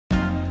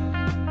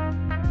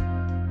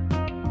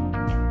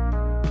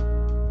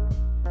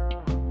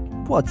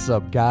What's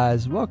up,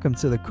 guys? Welcome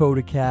to the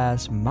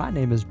CotAcasT. My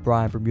name is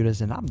Brian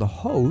Bermudez, and I'm the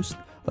host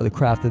of the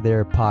Craft of the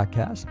Air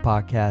podcast.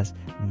 Podcast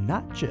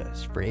not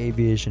just for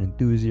aviation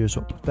enthusiasts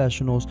or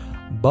professionals,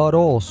 but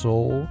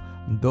also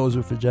those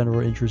with a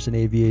general interest in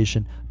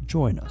aviation.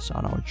 Join us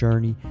on our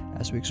journey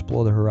as we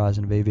explore the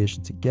horizon of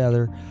aviation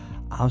together.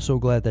 I'm so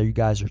glad that you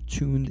guys are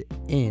tuned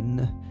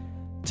in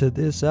to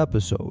this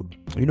episode.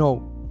 You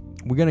know,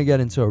 we're going to get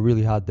into a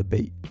really hot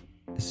debate.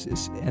 It's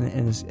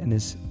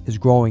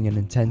growing in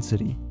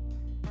intensity.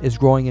 It's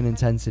growing in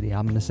intensity.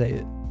 I'm going to say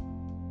it.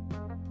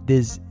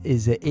 This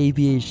is an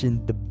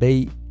aviation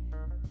debate.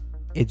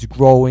 It's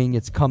growing.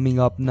 It's coming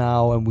up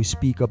now. And we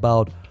speak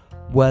about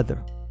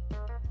whether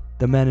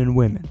the men and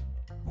women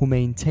who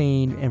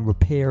maintain and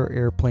repair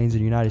airplanes in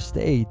the United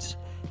States,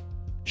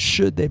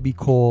 should they be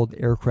called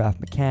aircraft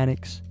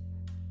mechanics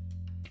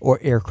or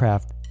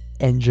aircraft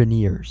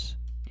engineers?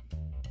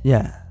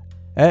 Yeah.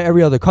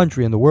 Every other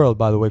country in the world,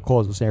 by the way,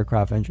 calls us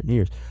aircraft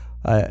engineers.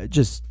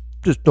 Just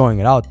throwing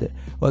it out there.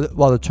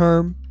 While the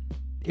term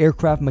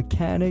aircraft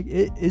mechanic,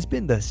 it's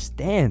been the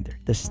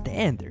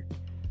standard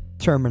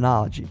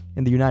terminology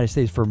in the United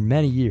States for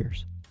many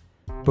years.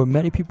 But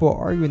many people are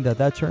arguing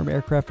that term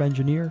aircraft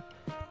engineer,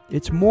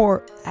 it's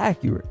more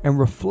accurate and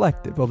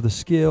reflective of the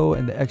skill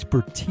and the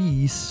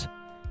expertise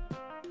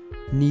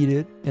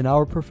needed in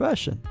our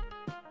profession.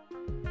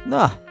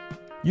 You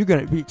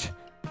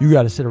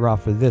got to sit around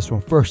for this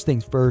one. First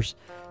things first,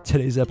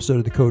 today's episode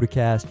of the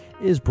CotAcasT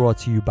is brought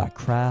to you by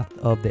Craft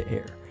of the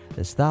Air.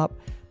 To stop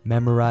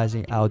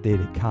memorizing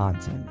outdated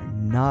content,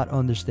 not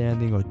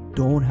understanding or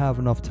don't have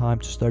enough time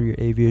to study your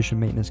aviation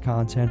maintenance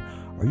content.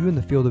 Are you in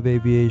the field of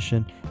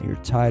aviation and you're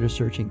tired of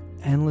searching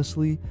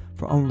endlessly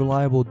for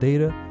unreliable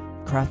data?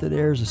 Craft of the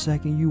Air is a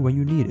second you when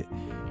you need it.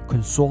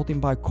 Consulting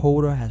by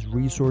COTA has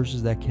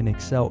resources that can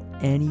excel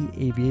any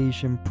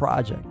aviation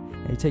project.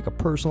 They take a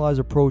personalized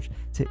approach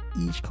to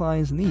each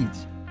client's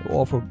needs. They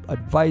offer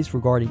advice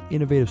regarding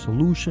innovative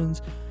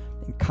solutions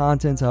and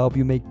content to help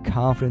you make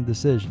confident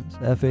decisions.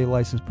 FAA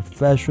licensed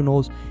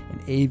professionals and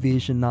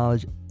aviation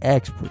knowledge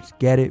experts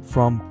get it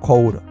from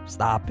COTA.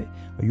 Stop it.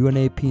 Are you an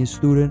AP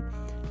student?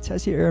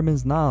 Test your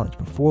airman's knowledge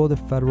before the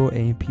federal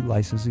A&P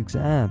license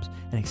exams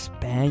and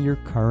expand your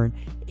current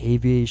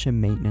aviation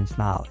maintenance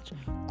knowledge.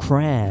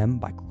 CRAM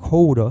by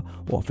COTA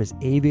offers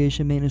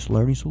aviation maintenance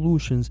learning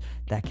solutions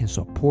that can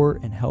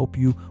support and help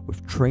you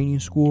with training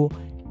school,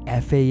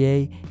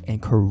 FAA,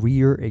 and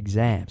career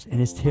exams, and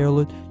is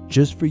tailored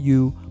just for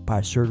you by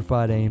a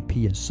certified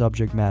A&P and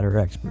subject matter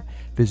expert.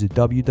 Visit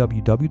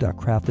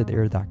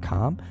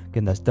www.craftoftheair.com.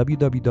 Again, that's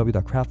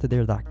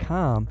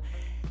www.craftoftheair.com.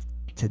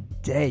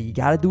 Today, you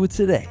got to do it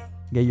today.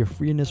 Get your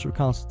free initial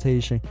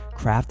consultation.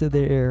 Craft of the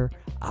Air.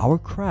 Our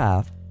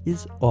craft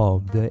is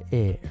of the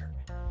air.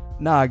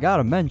 Now, I got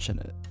to mention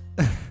it.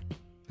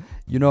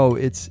 You know,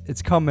 it's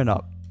coming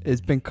up. It's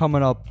been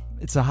coming up.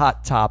 It's a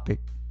hot topic.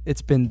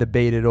 It's been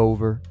debated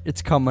over.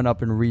 It's coming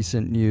up in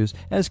recent news.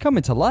 And it's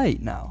coming to light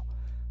now.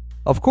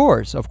 Of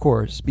course.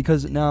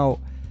 Because now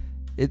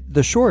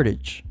the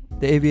shortage,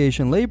 the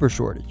aviation labor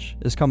shortage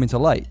is coming to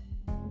light.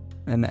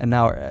 And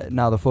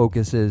now the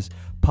focus is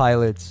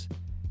pilots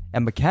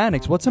and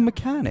mechanics. What's a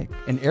mechanic?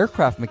 An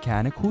aircraft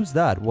mechanic? Who's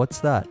that? What's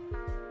that?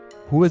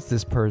 Who is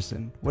this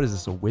person? What is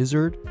this, a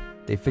wizard?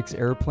 They fix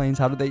airplanes?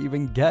 How did they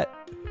even get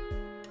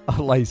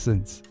a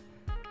license?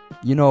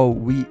 You know,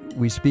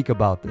 we speak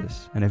about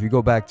this. And if you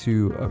go back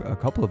to a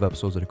couple of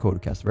episodes of the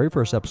CotAcasT, the very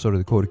first episode of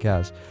the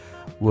CotAcasT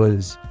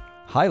was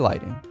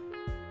highlighting,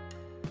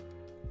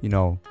 you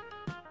know,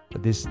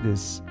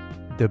 this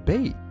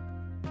debate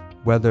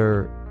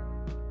whether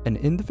an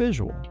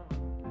individual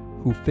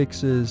who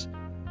fixes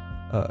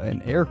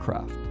an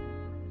aircraft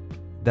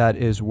that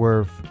is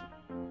worth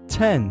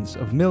tens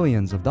of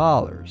millions of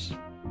dollars,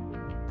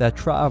 that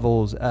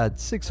travels at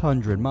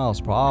 600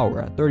 miles per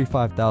hour at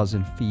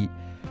 35,000 feet,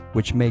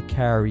 which may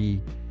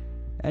carry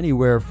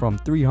anywhere from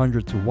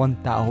 300 to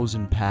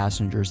 1,000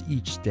 passengers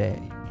each day.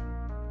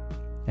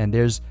 And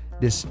there's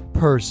this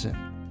person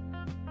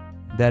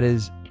that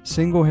is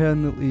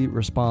single-handedly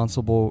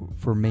responsible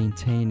for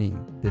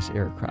maintaining this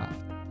aircraft.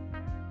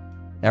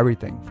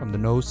 Everything from the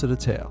nose to the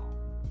tail.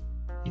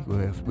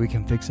 We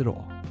can fix it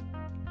all.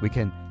 We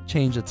can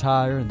change a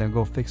tire and then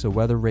go fix a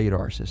weather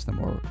radar system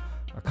or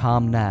a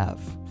comm nav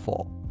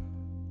fault.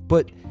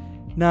 But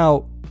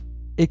now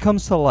it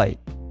comes to light.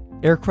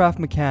 Aircraft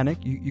mechanic,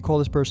 you call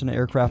this person an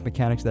aircraft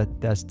mechanic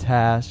that's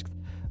tasked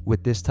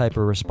with this type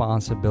of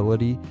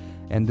responsibility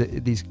and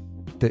these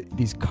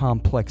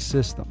complex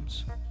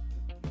systems.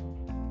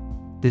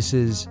 This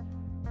is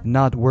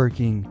not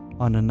working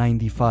on a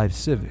 95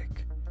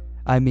 Civic.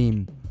 I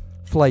mean,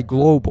 Flight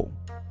Global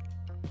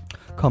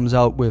comes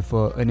out with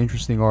an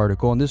interesting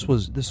article, and this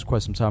was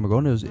quite some time ago,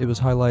 and it was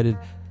highlighted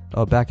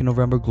back in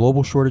November.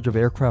 Global shortage of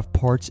aircraft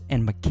parts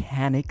and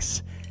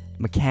mechanics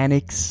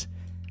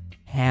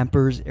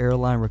hampers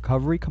airline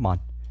recovery. Come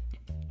on.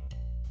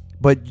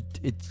 But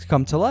it's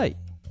come to light.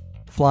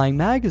 Flying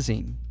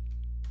Magazine,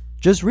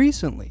 just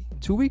recently,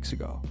 2 weeks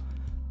ago,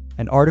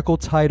 an article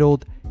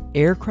titled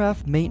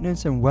Aircraft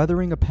Maintenance and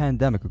Weathering a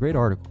Pandemic, a great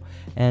article.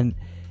 And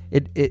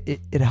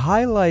it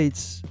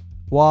highlights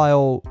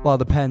while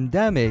the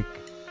pandemic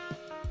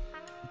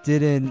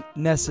didn't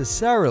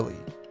necessarily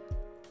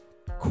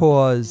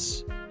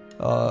cause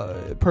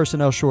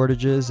personnel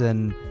shortages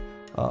and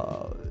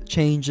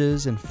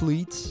changes in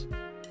fleets,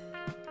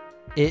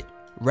 it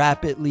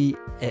rapidly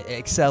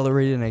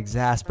accelerated and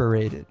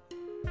exacerbated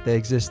the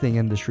existing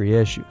industry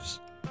issues.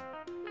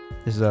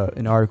 This is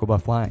an article by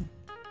Flying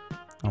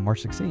on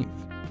March 16th.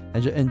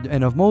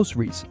 And of most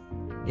recent,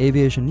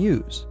 Aviation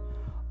News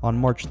on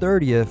March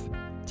 30th,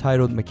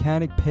 titled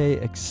Mechanic Pay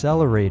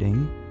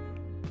Accelerating,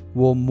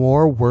 Will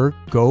More Work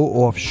Go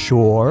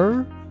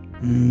Offshore?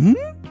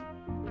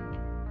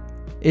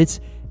 It's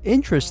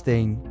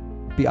interesting.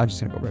 I'm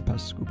just going to go right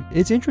past Scooby.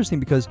 It's interesting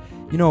because,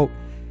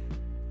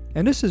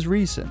 and this is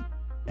recent,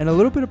 and a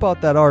little bit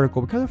about that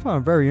article, because I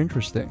found it very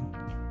interesting.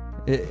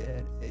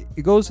 It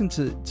goes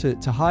into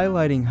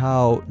highlighting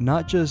how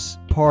not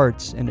just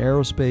parts and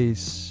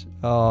aerospace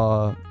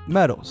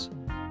metals,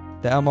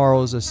 the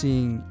MROs are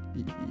seeing,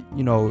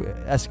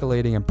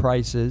 escalating in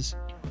prices,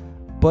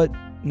 but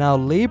now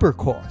labor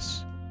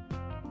costs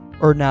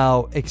are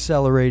now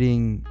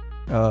accelerating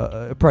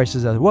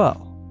prices as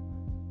well.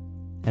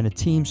 And a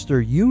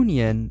Teamster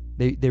union,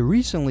 they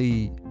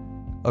recently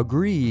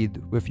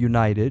agreed with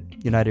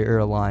United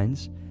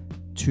Airlines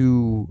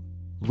to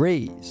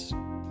raise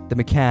the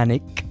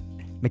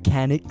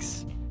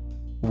mechanics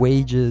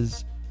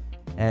wages,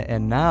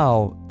 and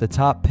now the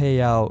top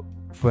payout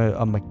for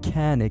a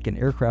mechanic, an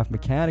aircraft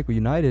mechanic with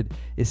United,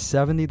 is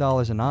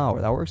 $70 an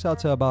hour. That works out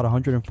to about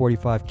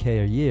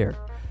 $145K a year.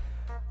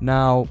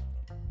 Now,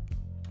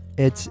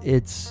 it's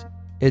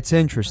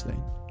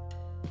interesting,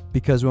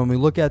 because when we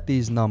look at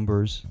these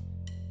numbers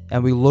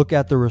and we look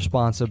at the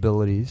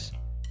responsibilities,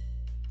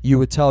 you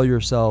would tell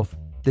yourself,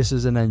 this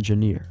is an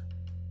engineer.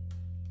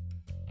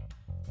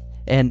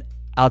 And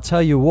I'll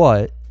tell you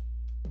what,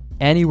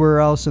 anywhere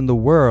else in the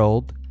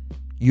world,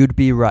 you'd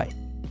be right.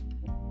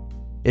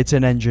 It's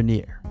an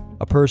engineer.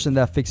 A person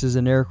that fixes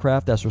an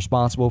aircraft, that's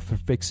responsible for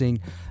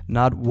fixing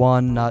not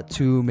one, not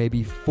two,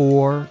 maybe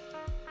four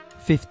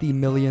 $50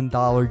 million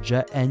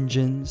jet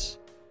engines,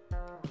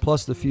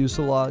 plus the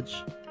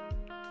fuselage.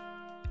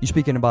 You're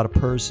speaking about a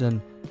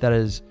person that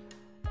is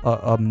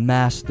a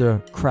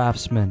master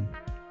craftsman.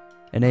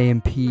 An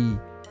A&P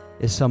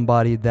is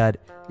somebody that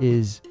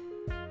is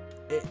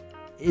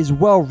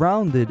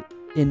well-rounded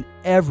in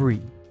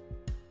every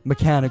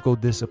mechanical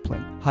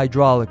discipline: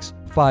 hydraulics,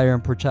 fire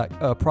and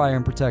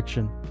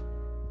protection,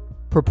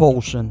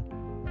 propulsion,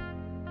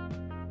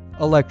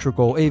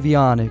 electrical,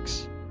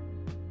 avionics,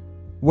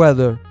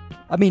 weather.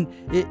 I mean,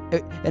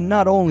 and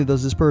not only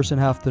does this person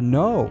have to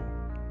know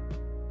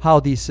how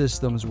these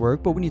systems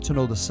work, but we need to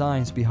know the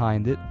science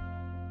behind it,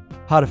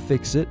 how to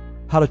fix it,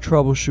 how to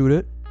troubleshoot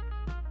it.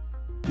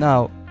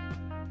 Now,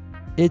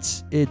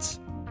 it's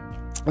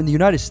in the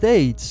United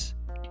States,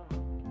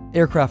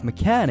 aircraft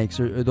mechanics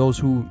are those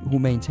who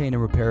maintain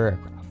and repair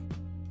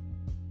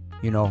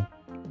aircraft,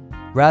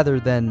 rather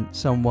than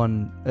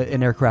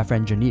an aircraft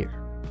engineer.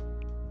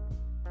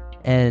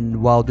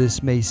 And while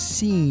this may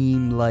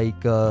seem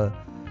like a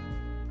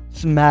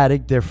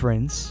thematic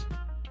difference,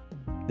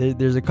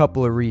 there's a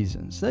couple of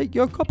reasons.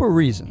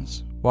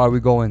 Why we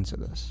go into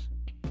this.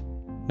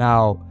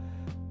 Now,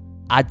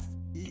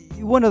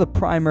 one of the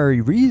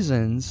primary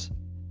reasons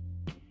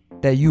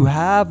that you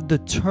have the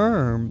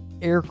term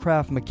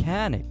aircraft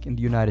mechanic in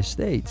the United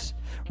States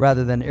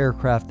rather than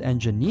aircraft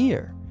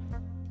engineer,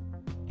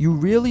 you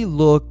really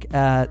look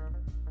at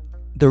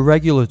the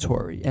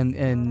regulatory and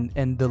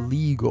the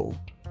legal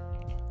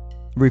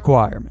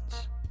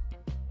requirements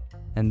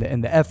and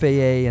the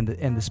FAA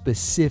and the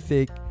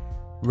specific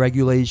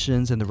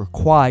regulations and the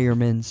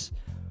requirements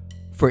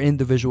for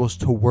individuals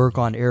to work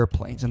on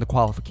airplanes and the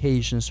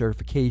qualifications,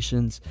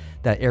 certifications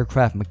that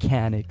aircraft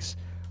mechanics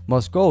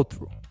must go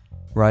through,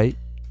 right?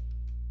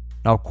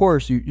 Now, of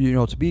course, to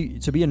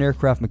be an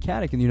aircraft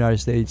mechanic in the United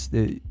States,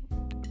 the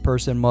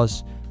person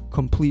must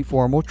complete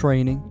formal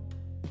training.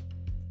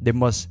 They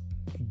must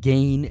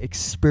gain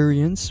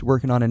experience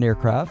working on an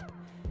aircraft,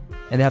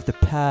 and they have to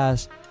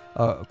pass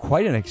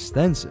quite an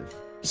extensive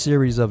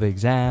series of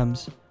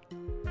exams,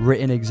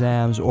 written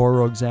exams,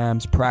 oral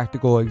exams,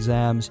 practical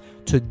exams,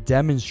 to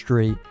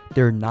demonstrate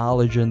their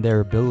knowledge and their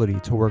ability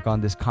to work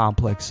on this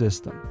complex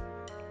system.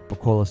 But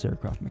call us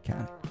aircraft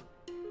mechanic.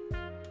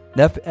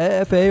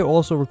 The FAA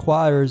also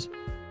requires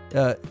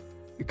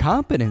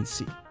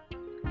competency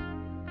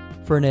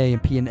for an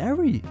A&P in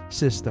every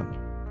system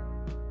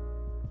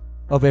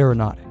of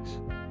aeronautics.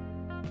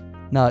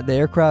 Now, the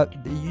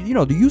aircraft,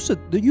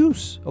 the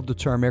use of the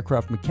term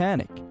aircraft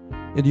mechanic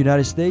in the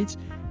United States,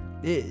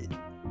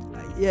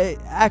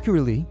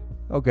 accurately,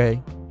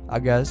 okay, I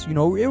guess, it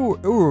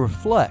will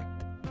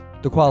reflect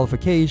the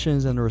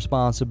qualifications and the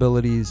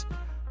responsibilities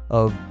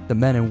of the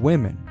men and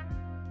women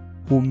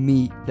who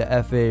meet the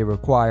FAA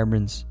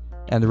requirements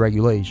and the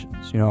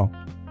regulations,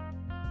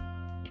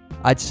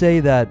 I'd say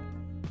that,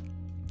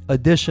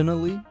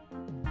 additionally,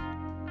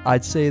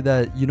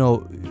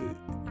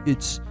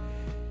 it's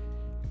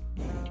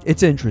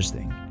It's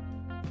interesting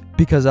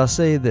because I'll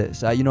say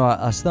this.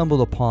 I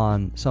stumbled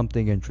upon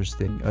something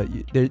interesting.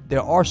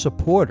 There are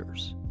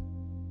supporters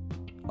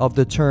of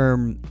the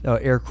term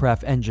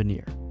aircraft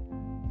engineer.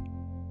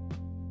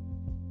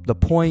 The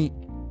point,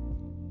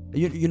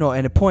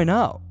 and to point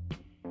out,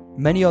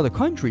 many other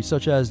countries,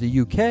 such as the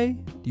UK,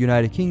 the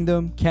United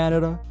Kingdom,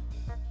 Canada,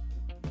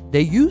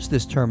 they use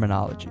this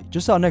terminology.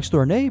 Just our next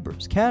door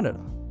neighbors, Canada.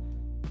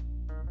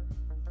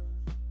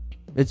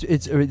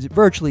 It's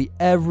virtually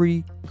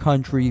every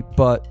country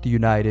but the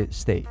United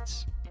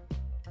States.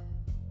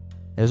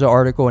 There's an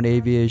article in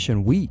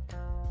Aviation Week,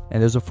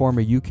 and there's a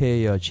former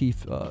UK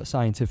chief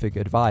scientific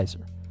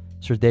advisor,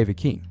 Sir David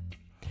King,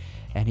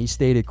 and he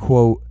stated,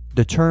 quote,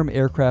 "The term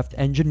aircraft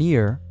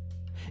engineer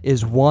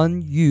is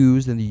one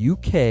used in the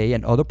UK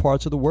and other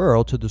parts of the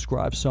world to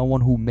describe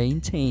someone who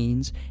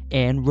maintains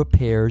and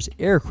repairs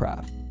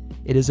aircraft.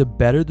 It is a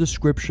better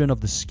description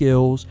of the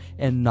skills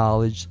and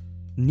knowledge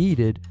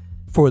needed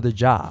for the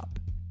job."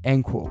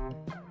 End quote.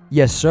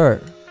 Yes,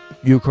 sir.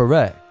 You're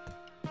correct.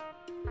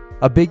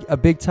 A big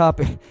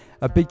topic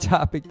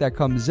that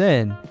comes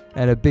in,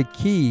 and a big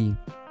key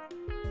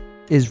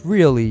is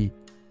really,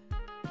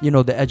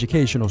 the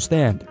educational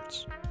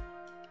standards.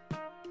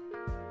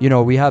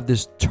 We have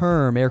this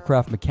term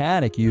aircraft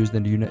mechanic used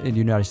in the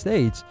United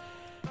States,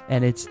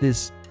 and it's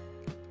this,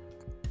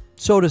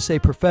 so to say,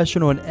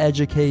 professional and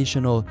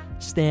educational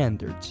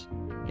standards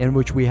in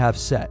which we have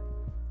set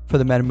for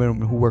the men and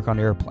women who work on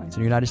airplanes.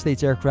 In the United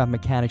States, aircraft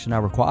mechanics are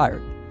not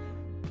required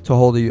to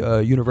hold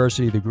a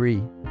university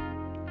degree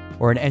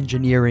or an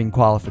engineering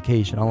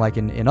qualification, unlike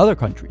in other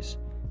countries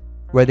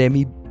where they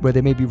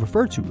may be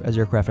referred to as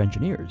aircraft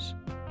engineers.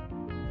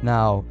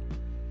 Now,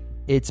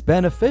 it's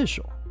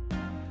beneficial.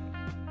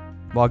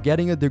 While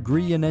getting a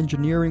degree in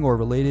engineering or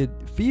related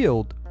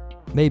field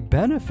may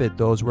benefit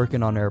those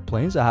working on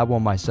airplanes, I have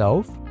one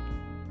myself.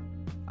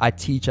 I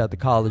teach at the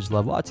college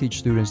level. I teach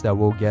students that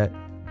will get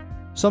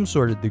some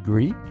sort of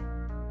degree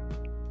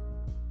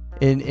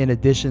in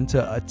addition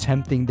to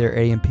attempting their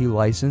A&P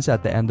license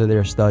at the end of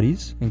their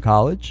studies in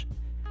college.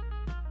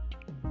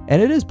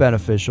 And it is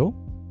beneficial,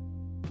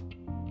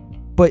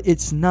 but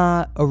it's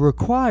not a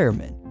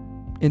requirement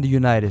in the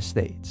United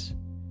States.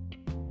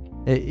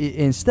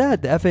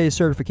 Instead, the FAA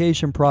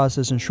certification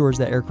process ensures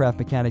that aircraft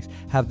mechanics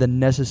have the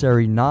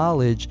necessary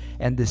knowledge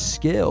and the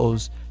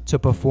skills to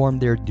perform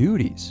their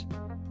duties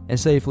and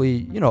as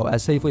safely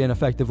and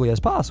effectively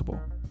as possible.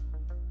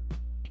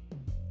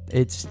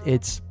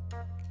 It's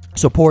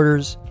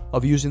supporters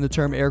of using the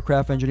term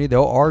aircraft engineer.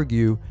 They'll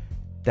argue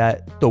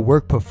that the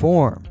work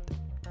performed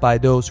by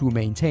those who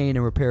maintain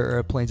and repair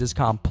airplanes is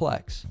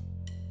complex,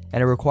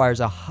 and it requires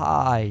a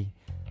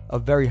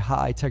very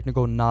high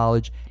technical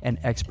knowledge and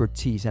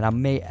expertise. And I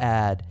may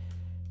add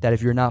that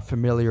if you're not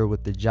familiar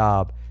with the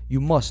job, you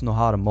must know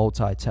how to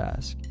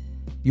multitask.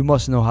 You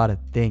must know how to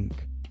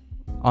think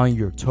on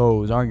your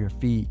toes, on your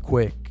feet,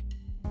 quick.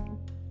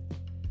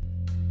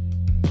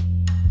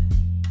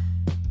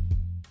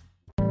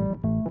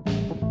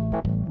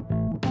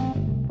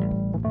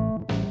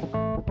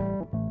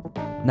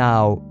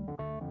 Now,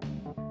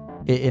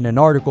 in an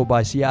article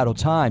by Seattle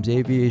Times,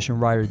 aviation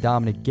writer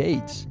Dominic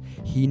Gates,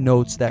 he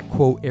notes that,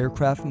 quote,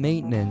 aircraft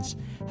maintenance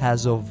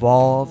has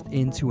evolved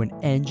into an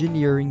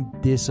engineering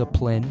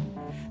discipline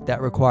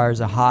that requires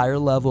a higher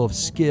level of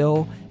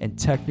skill and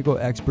technical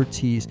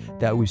expertise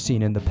that we've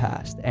seen in the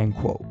past, end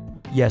quote.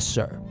 Yes,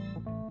 sir.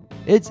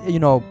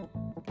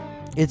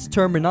 It's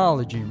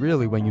terminology,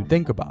 really, when you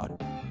think about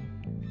it.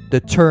 The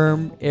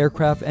term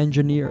aircraft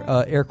engineer,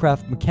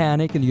 aircraft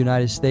mechanic in the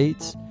United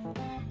States,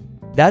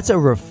 that's a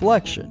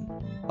reflection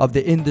of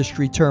the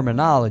industry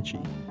terminology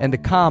and the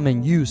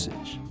common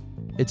usage.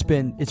 It's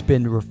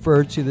been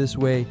referred to this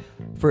way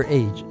for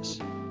ages.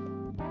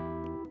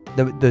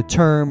 The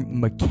term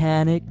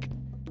mechanic,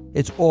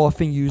 it's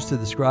often used to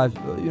describe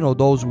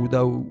those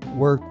who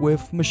work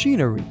with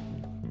machinery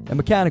and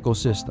mechanical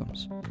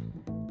systems.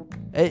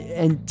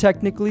 And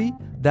technically,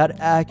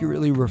 that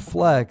accurately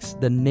reflects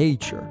the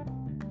nature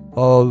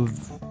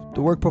of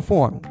the work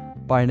performed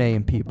by an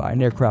A&P, by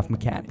an aircraft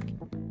mechanic.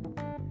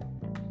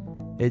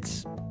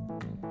 It's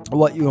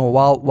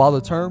while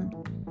the term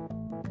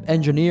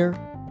engineer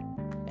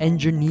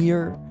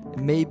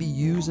may be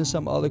used in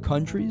some other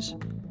countries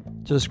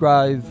to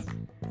describe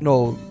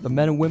the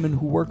men and women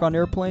who work on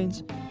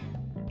airplanes,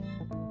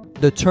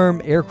 the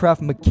term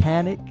aircraft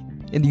mechanic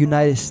in the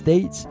United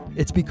States,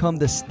 it's become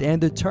the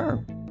standard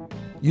term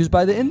used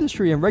by the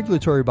industry and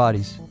regulatory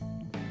bodies.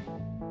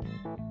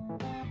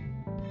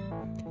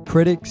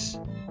 Critics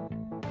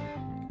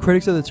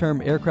of the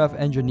term aircraft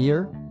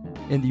engineer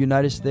in the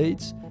United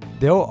States,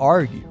 they'll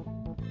argue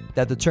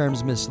that the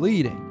term's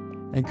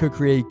misleading and could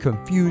create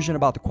confusion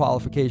about the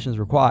qualifications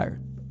required.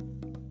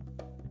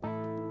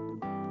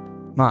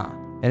 In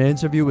an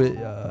interview with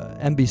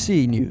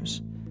NBC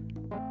News,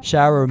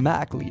 Shara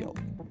MacLeod,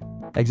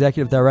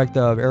 Executive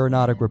Director of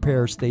Aeronautic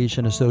Repair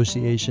Station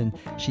Association,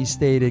 she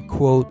stated,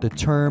 quote, the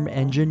term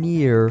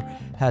engineer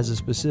has a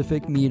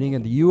specific meaning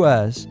in the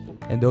U.S.,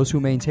 and those who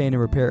maintain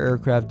and repair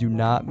aircraft do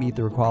not meet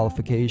the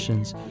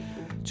qualifications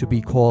to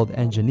be called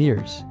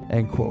engineers,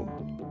 end quote.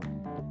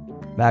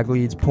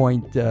 McLeod's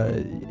point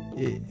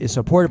is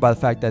supported by the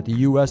fact that the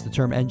U.S., the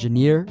term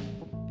engineer,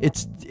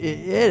 it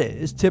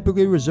is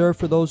typically reserved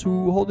for those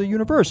who hold a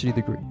university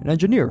degree in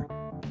engineering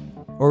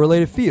or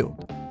related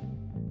field,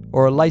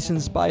 or are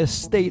licensed by a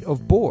state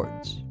of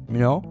boards, you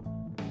know?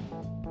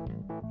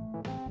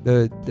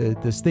 The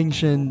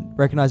distinction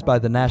recognized by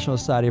the National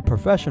Society of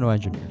Professional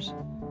Engineers.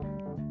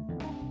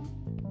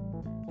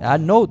 I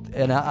note,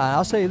 and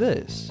I'll say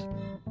this,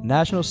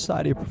 National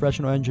Society of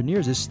Professional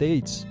Engineers, it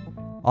states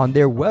on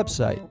their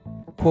website,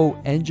 quote,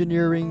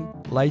 engineering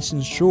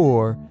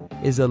licensure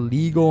is a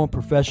legal and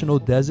professional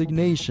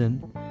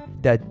designation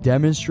that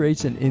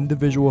demonstrates an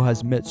individual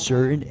has met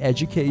certain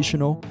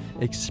educational,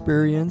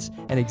 experience,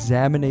 and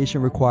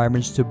examination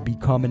requirements to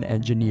become an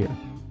engineer,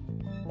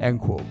 end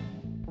quote.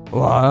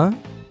 What?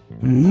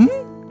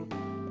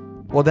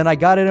 Well, then I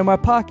got it in my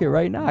pocket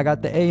right now. I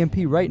got the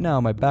A&P right now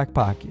in my back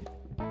pocket.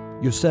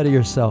 You said it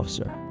yourself,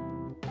 sir.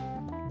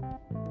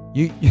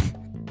 You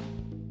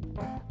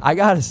I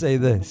gotta say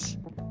this.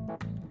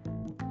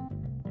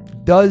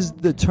 Does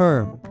the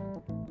term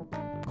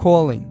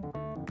calling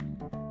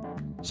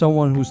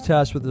someone who's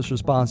tasked with this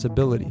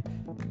responsibility,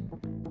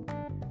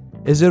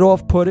 is it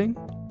off-putting?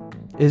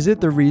 Is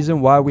it the reason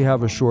why we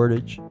have a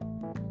shortage?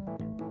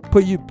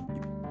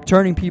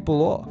 Turning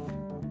people off.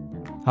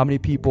 How many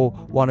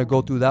people want to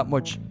go through that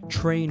much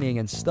training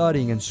and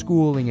studying and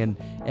schooling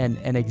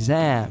and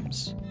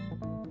exams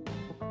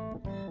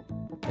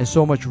and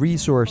so much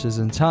resources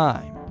and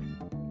time?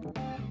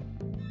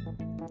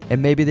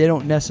 And maybe they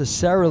don't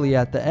necessarily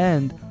at the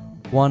end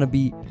want to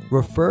be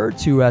referred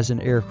to as an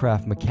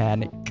aircraft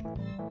mechanic.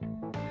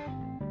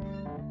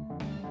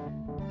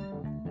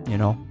 You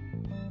know,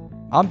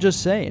 I'm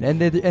just saying,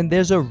 and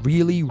there's a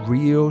really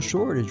real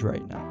shortage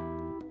right now.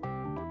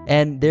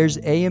 And there's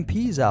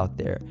A&Ps out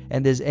there,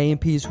 and there's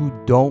A&Ps who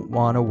don't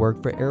want to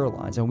work for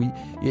airlines. And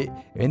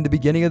in the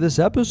beginning of this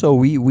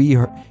episode,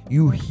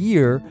 you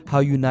hear how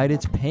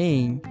United's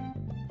paying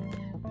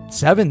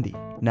 $70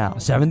 an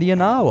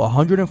hour,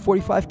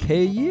 $145K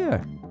a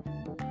year,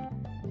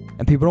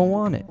 and people don't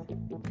want it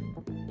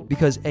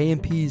because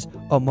A&Ps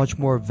are much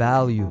more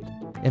valued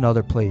in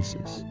other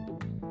places.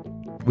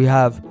 We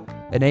have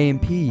an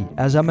A&P,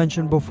 as I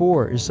mentioned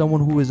before, is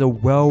someone who is a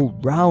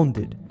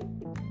well-rounded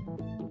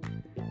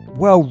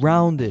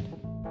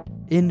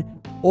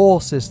in all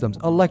systems: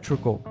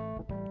 electrical,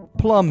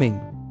 plumbing,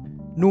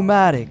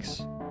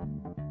 pneumatics,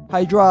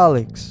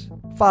 hydraulics,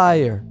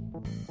 fire.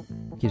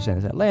 I keep saying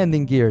that.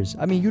 Landing gears.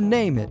 I mean, you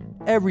name it.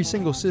 Every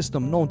single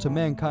system known to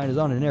mankind is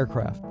on an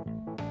aircraft.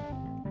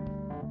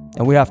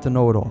 And we have to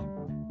know it all.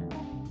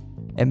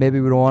 And maybe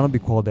we don't want to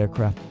be called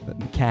aircraft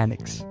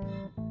mechanics.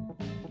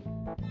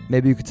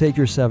 Maybe you could take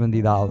your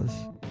 $70.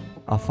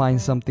 I'll find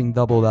something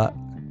double that,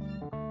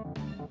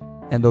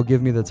 and they'll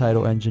give me the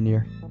title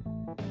engineer.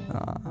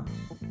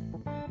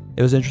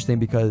 It was interesting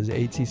because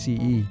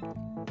ATCE,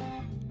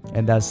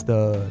 and that's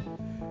the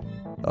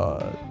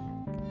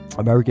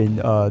American,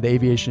 the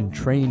Aviation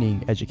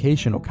Training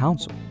Educational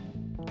Council,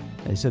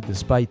 they said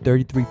despite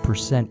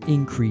 33%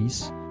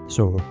 increase,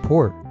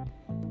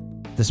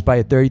 despite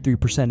a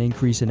 33%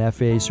 increase in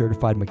FAA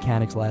certified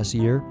mechanics last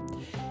year,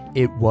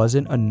 it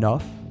wasn't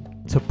enough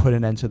to put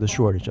an end to the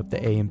shortage of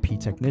the A&P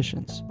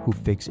technicians who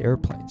fix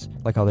airplanes,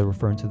 like how they're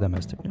referring to them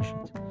as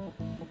technicians.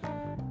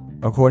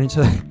 According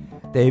to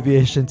the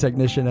Aviation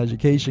Technician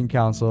Education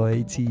Council,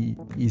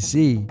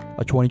 ATEC,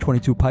 a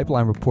 2022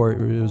 pipeline report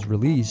was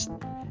released,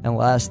 and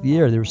last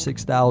year there were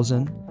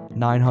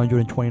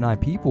 6,929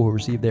 people who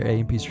received their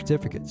A&P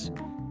certificates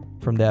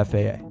from the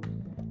FAA.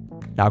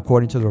 Now,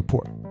 according to the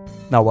report.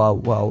 Now,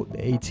 while the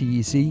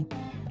ATEC,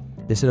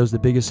 they said it was the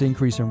biggest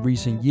increase in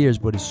recent years,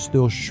 but it's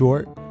still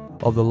short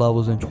of the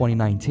levels in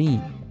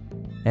 2019,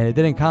 and it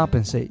didn't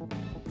compensate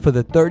for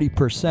the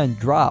 30%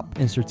 drop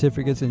in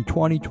certificates in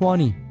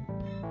 2020.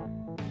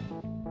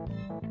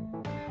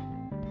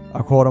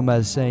 I quote him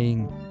as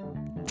saying,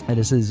 and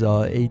this is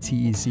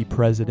ATEC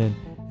President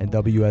and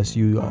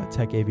WSU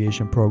Tech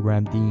Aviation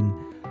Program Dean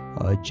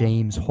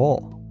James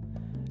Hall.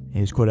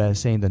 He's quoted as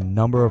saying the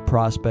number of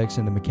prospects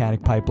in the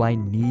mechanic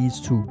pipeline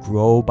needs to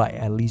grow by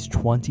at least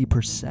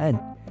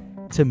 20%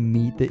 to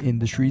meet the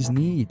industry's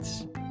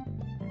needs.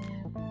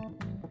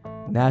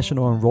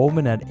 National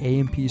enrollment at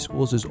A&P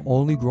schools is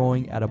only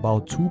growing at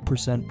about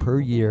 2% per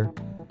year,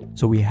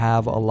 so we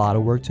have a lot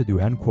of work to do,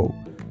 end quote.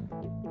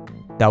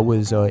 That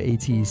was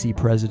ATEC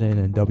President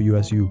and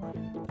WSU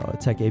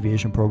Tech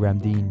Aviation Program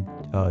Dean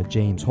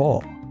James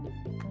Hall.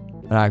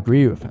 And I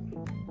agree with him.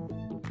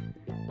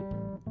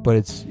 But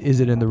is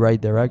it in the right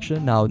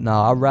direction? Now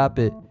I'll wrap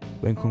it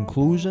in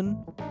conclusion.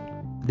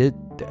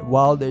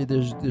 While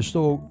there's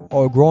still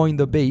a growing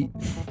debate,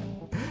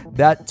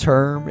 that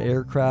term,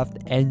 aircraft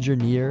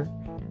engineer,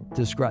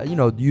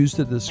 used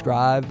to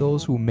describe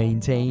those who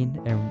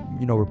maintain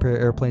and repair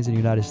airplanes in the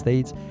United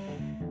States,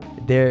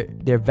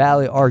 they're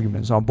valid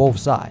arguments on both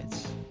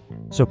sides.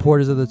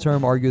 Supporters of the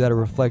term argue that it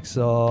reflects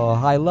a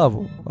high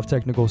level of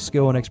technical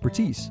skill and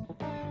expertise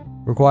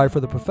required for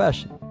the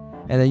profession.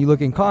 And then you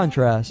look in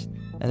contrast,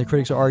 And the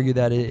critics argue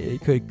that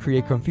it could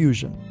create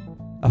confusion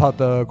about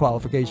the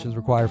qualifications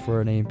required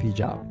for an A&P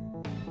job.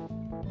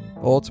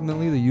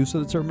 Ultimately, the use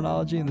of the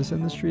terminology in this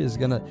industry is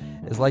gonna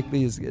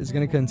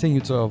continue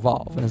to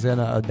evolve, and is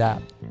gonna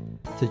adapt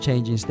to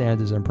changing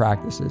standards and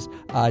practices.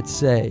 I'd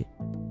say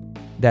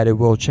that it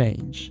will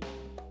change,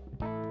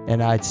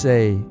 and I'd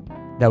say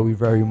that we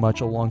very much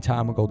a long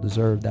time ago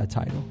deserved that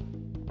title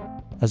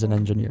as an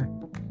engineer,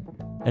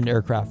 an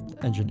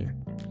aircraft engineer.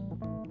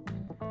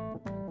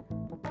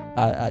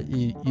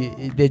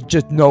 There's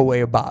just no way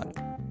about it.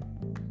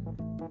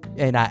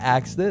 And I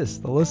ask this,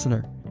 the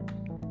listener,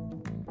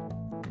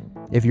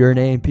 if you're in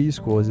A&P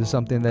school, is this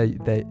something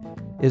that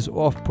is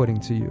off-putting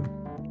to you?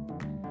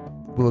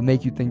 Will it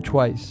make you think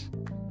twice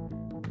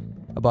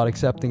about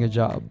accepting a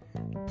job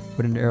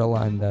with an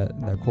airline that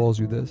calls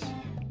you this?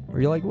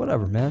 Or you're like,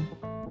 whatever, man.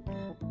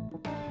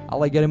 I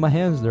like getting my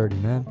hands dirty,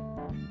 man.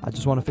 I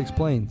just want to fix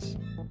planes.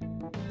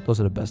 Those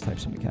are the best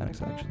types of mechanics,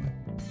 actually.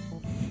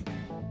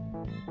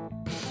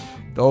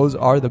 Those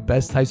are the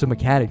best types of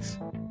mechanics.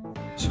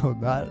 So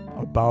that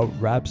about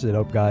wraps it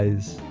up,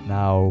 guys.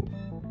 Now,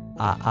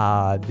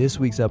 this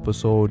week's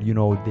episode,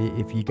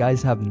 if you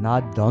guys have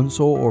not done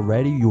so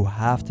already, you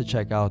have to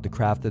check out the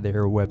Craft of the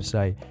Air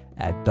website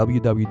at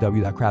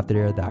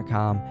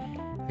www.craftoftheair.com.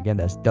 Again,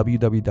 that's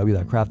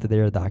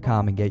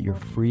www.craftoftheair.com, and get your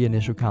free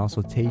initial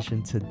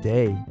consultation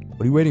today.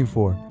 What are you waiting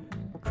for?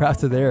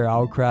 Craft of the Air,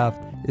 our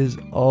craft is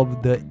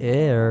of the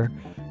air.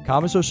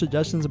 Comments or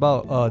suggestions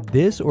about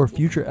this or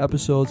future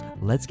episodes,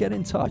 let's get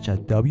in touch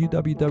at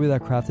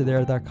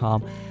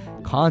www.craftoftheair.com.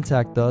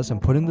 Contact us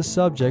and put in the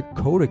subject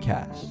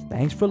CotAcasT.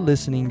 Thanks for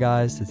listening,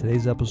 guys, to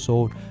today's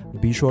episode.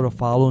 Be sure to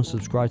follow and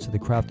subscribe to the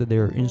Craft of the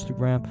Air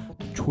Instagram,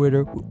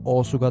 Twitter. We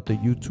also got the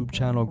YouTube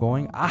channel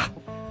going.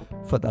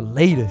 For the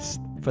latest,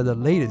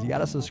 you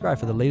gotta subscribe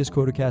for the latest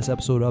CotAcasT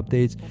episode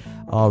updates.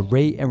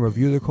 Rate and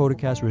review the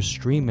CotAcasT. We're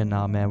streaming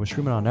now, man. We're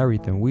streaming on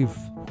everything. We've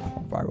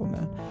gone viral,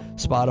 man.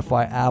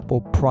 Spotify,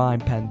 Apple,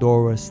 Prime,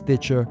 Pandora,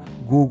 Stitcher,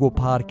 Google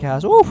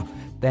Podcasts. Oof.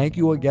 Thank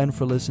you again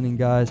for listening,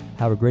 guys.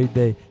 Have a great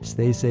day.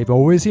 Stay safe.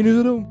 Always see you in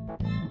the room.